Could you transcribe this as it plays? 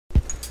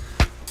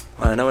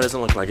I know it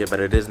doesn't look like it, but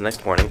it is the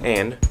next morning,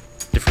 and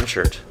different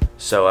shirt.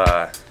 So,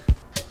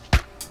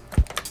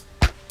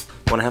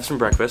 wanna have some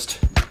breakfast.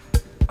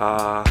 Then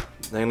I'm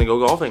gonna go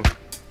golfing.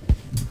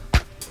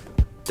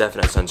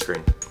 Definite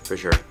sunscreen, for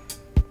sure.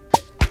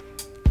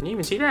 Can you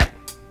even see that?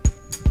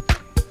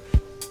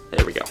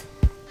 There we go.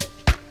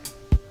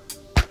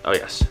 Oh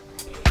yes.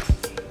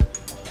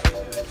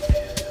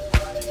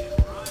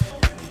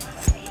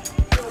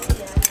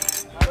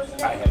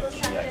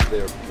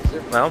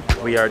 Well,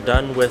 we are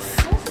done with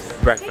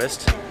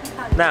breakfast.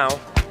 Now,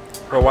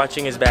 we're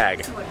watching his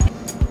bag.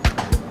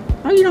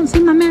 Oh, you don't see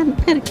my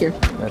pedicure.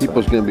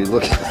 People's gonna be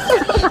looking.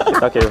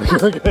 Okay,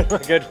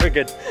 we're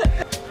good.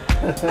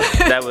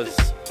 That was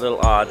a little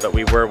odd, but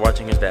we were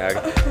watching his bag.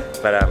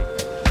 But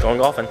going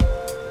golfing.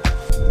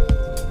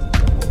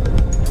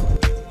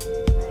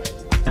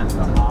 And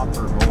the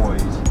Hopper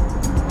boys.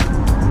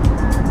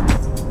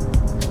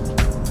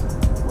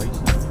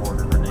 Wasting a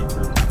quarter of an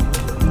acre.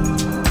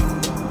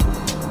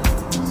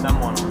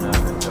 Someone will know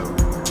it's over.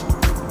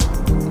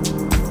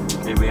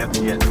 Okay, we have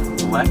to get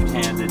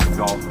left-handed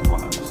golf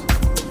clubs.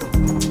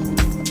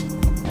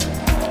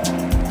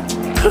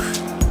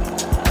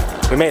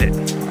 We made it.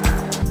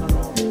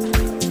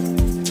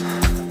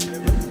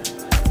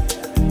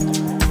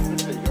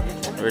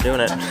 We're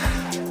doing it.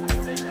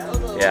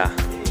 Yeah.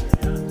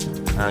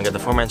 Got the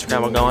 4-man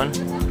scramble going.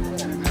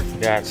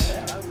 Got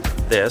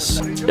this.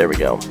 There we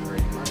go.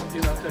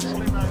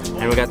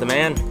 And we got the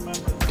man,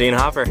 Dean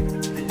Hopper.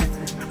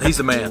 He's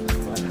the man.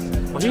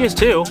 Well, he is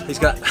too. He's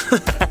got.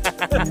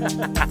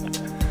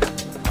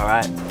 All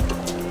right.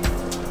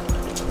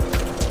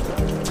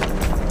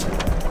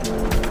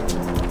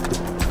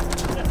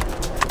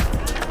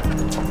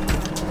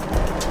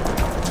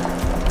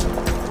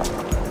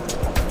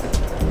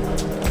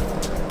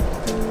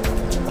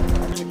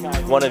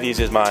 One of these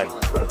is mine.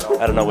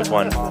 I don't know which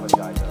one.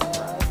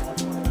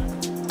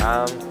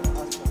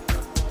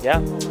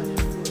 Yeah.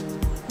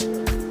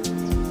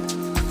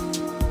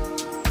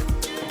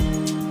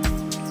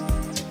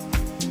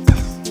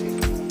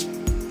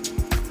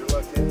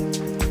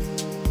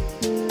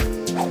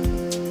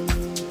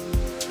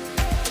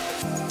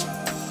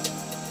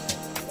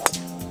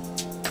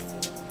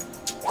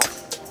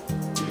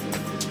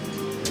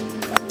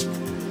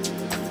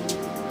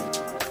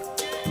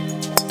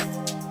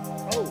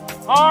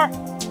 Par.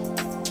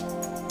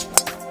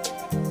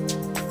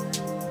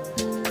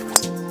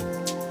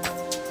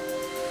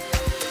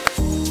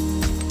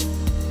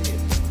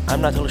 I'm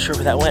not totally sure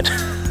where that went.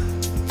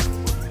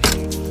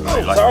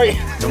 Oh, sorry.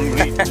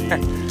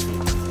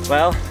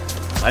 Well,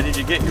 How did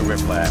you get your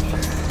whiplash?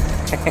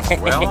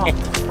 Well,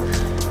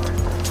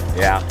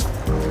 yeah.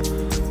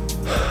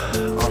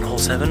 On hole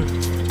 7,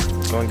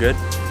 it's going good.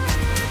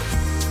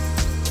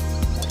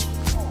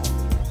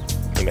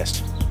 He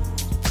missed.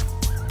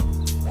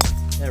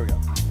 There we go.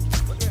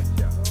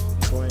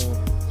 Going to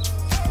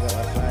that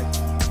left side.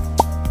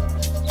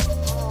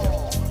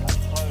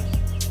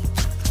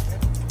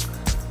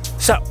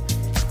 So,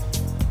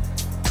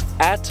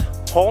 at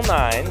hole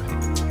 9,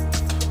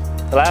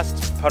 the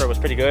last putter was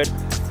pretty good.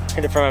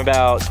 Hit it from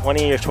about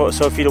 20 or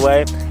so feet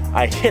away.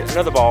 I hit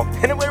another ball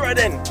and it went right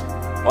in.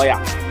 Oh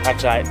yeah,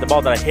 actually the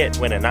ball that I hit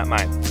went in, not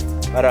mine.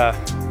 But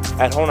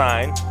at hole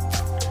 9,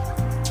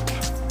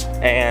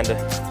 and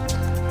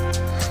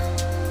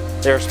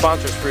they're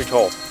sponsors for each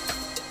hole.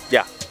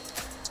 Yeah.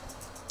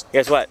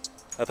 Guess what?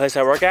 The place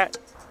I work at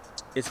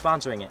is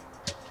sponsoring it.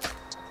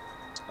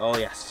 Oh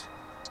yes,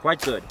 quite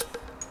good.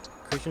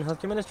 Christian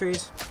Healthcare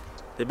Ministries,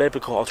 the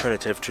biblical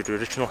alternative to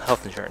traditional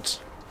health insurance.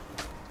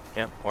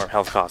 Yeah, or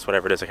health costs,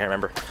 whatever it is, I can't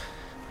remember.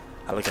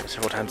 I look at it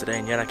several times a day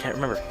and yet I can't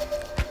remember.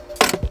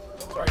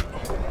 Sorry.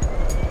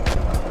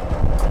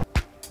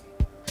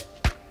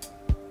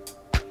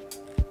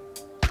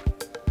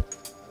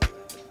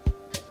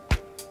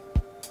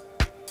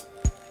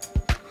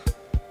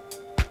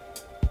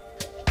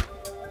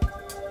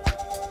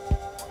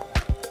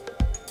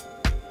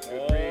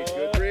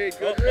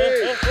 good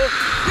read.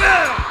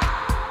 Yeah!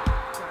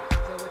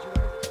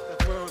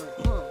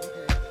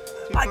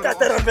 I got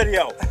that on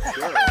video.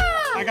 Sure.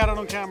 I got it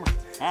on camera.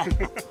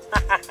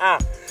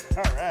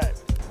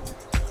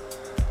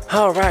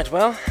 All right,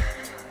 well,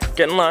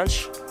 getting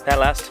lunch. That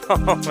last,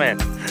 oh man,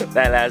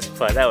 that last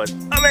putt, that was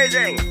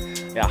amazing.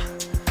 Yeah.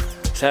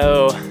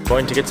 So,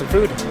 going to get some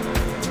food.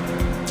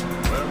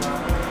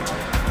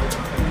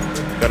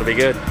 Gonna be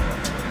good.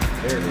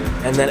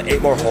 And then 8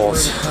 more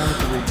holes.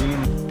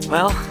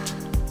 Well,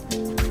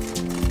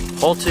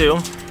 hole 2,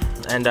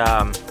 and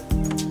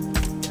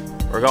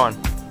we're going.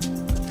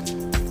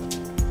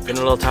 Getting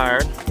a little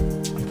tired.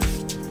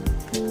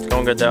 It's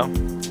going good though.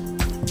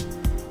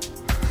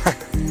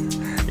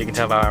 You can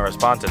tell by my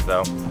responses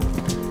though.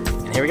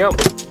 And here we go.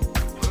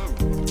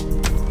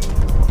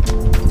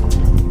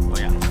 Oh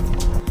yeah.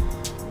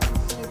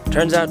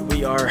 Turns out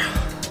we are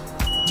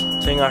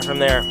taking off from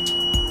there.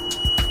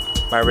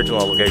 My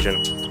original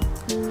location.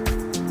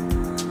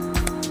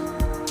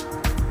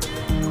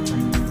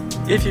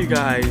 If you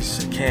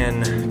guys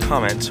can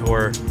comment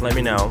or let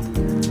me know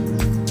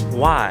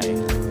why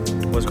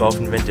was golf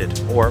invented,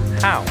 or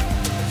how?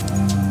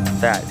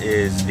 That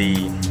is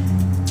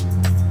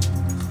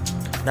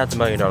not the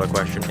 $1,000,000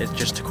 question, it's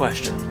just a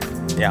question.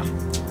 Yeah,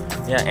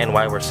 and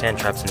why were sand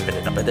traps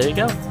invented? But there you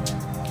go.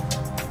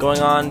 Going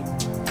on,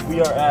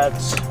 we are at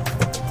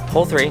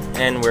hole 3,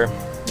 and we're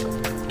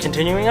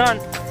continuing on.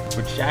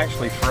 Which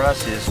actually for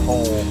us is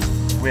hole,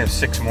 we have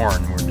 6 more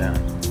and we're done.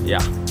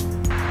 Yeah.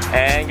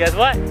 And guess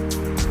what?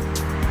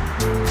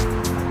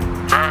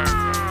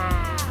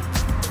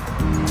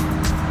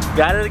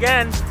 Got it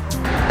again.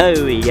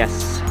 Oh,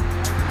 yes.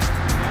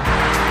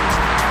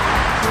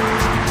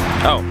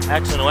 Oh,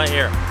 accident right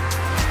here.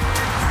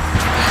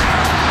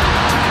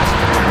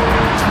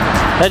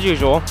 As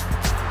usual,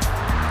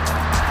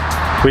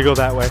 we go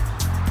that way.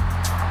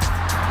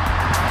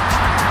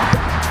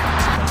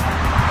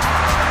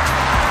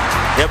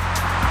 Yep.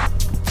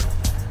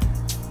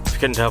 If you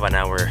couldn't tell by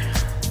now, we're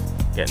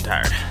getting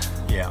tired.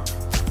 Yeah.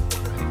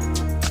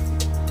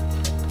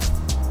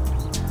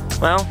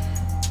 Well,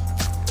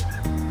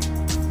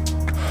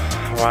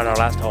 we're on our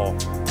last hole.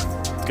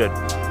 Good.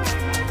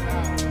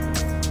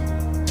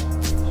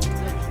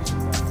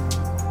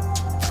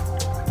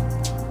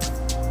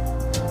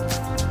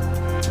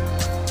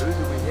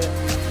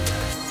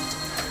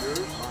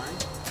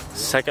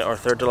 Second or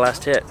third to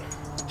last hit.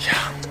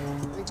 Yeah.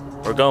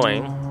 We're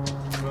going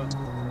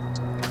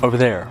over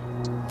there.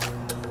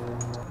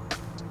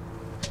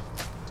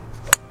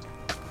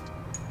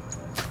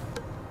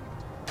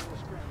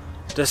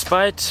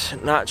 Despite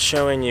not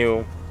showing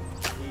you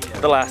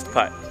the last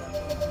putt,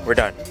 we're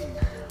done.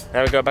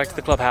 Now we go back to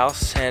the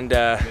clubhouse and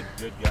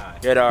Good guy.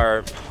 get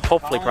our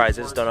hopefully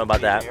prizes. Don't know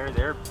about that.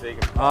 They're big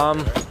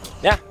and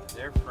Yeah,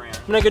 they're friends.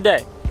 been a good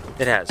day.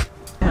 It has.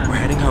 We're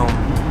heading home.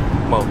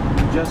 Well,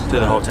 Just to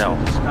the hotel.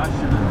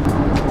 Discussion.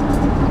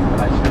 But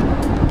I should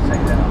say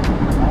that on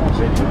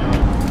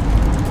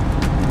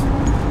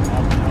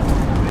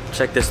video.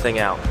 Check this thing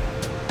out.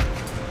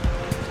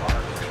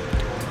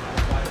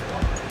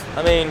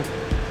 I mean,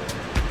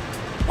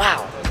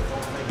 wow.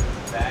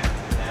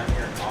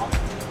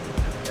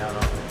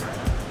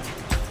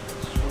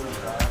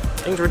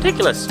 Thing's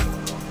ridiculous.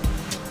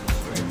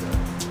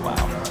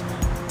 Wow.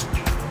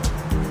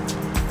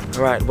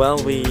 Alright, well,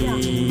 we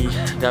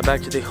got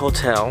back to the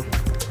hotel.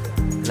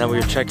 Now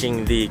we're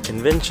checking the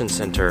convention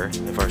center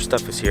if our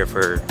stuff is here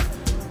for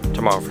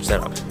tomorrow for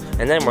setup.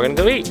 And then we're gonna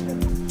go eat.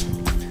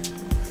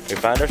 We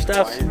found our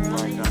stuff.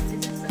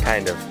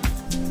 Kind of.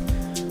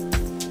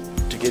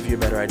 To give you a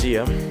better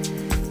idea.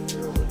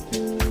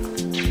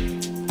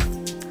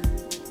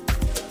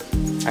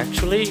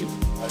 Actually,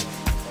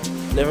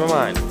 never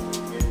mind.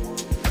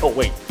 Oh,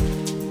 wait.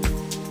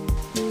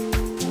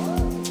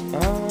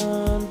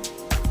 Oh,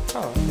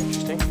 that's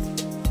interesting.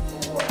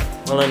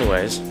 Well,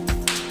 anyways,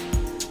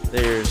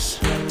 there's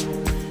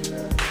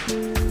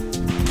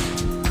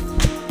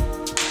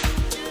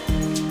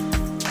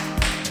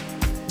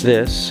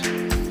this,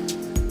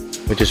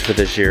 which is for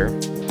this year,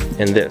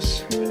 and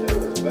this.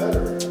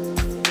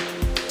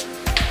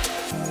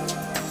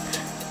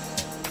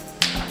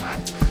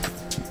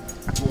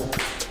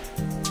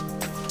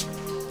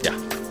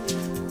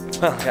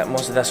 Well, I got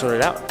most of that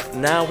sorted out.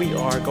 Now we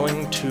are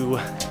going to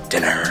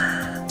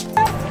dinner.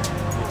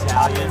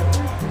 Italian.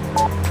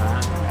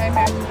 I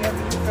imagine you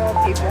have to fill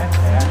people.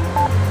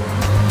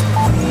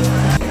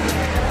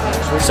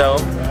 So,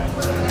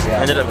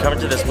 ended up coming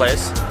to this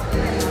place.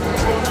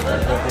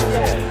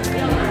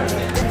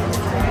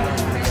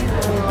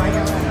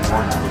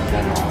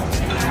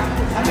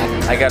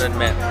 I gotta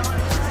admit,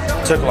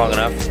 it took long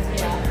enough.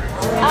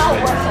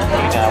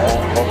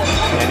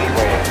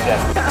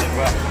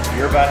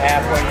 You're about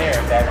halfway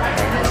there.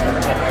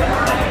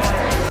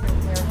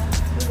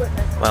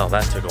 Well,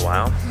 that took a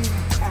while.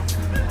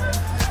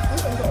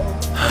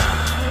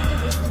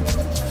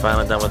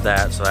 Finally done with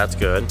that, so that's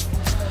good.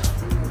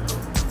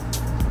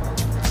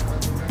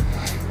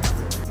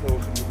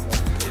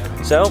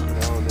 So,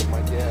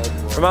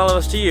 from all of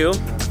us to you,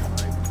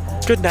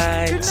 good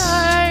night. Good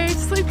night.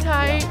 Sleep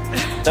tight.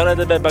 Don't let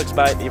the bed bugs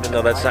bite, even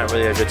though that's not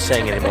really a good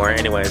saying anymore.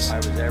 Anyways, I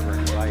was ever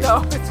invited.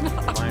 No, it's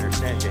not. I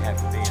understand you have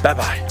to be.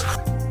 bye-bye.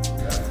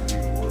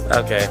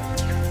 Okay,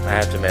 I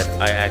have to admit,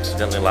 I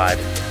accidentally lied.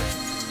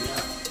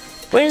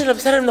 We ended up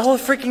setting the whole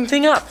freaking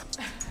thing up.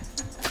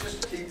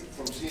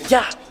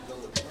 Yeah,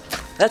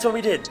 that's what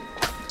we did.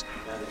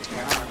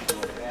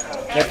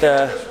 Got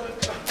the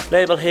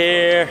label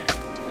here,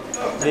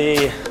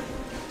 the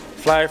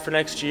flyer for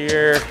next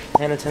year,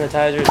 hand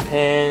sanitizers,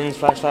 pins,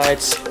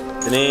 flashlights,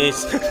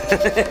 Denise.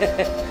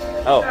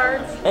 Oh,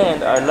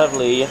 and our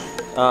lovely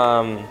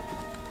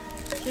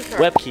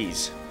web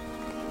keys.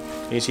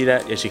 Can you see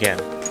that? Yes, you can.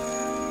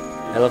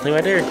 That little thing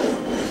right there.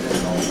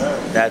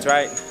 That's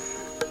right.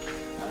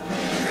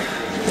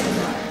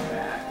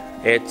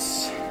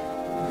 It's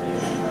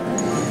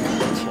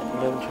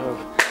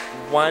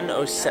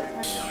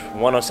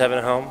 107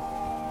 at home.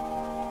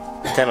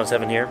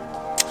 10:07 here.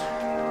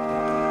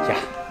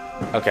 Yeah.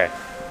 Okay.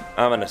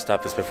 I'm gonna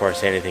stop this before I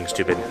say anything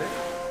stupid.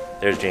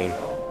 There's Jean.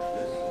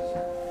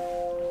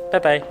 Bye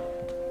bye.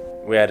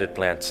 We added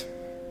plants.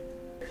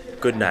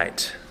 Good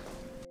night.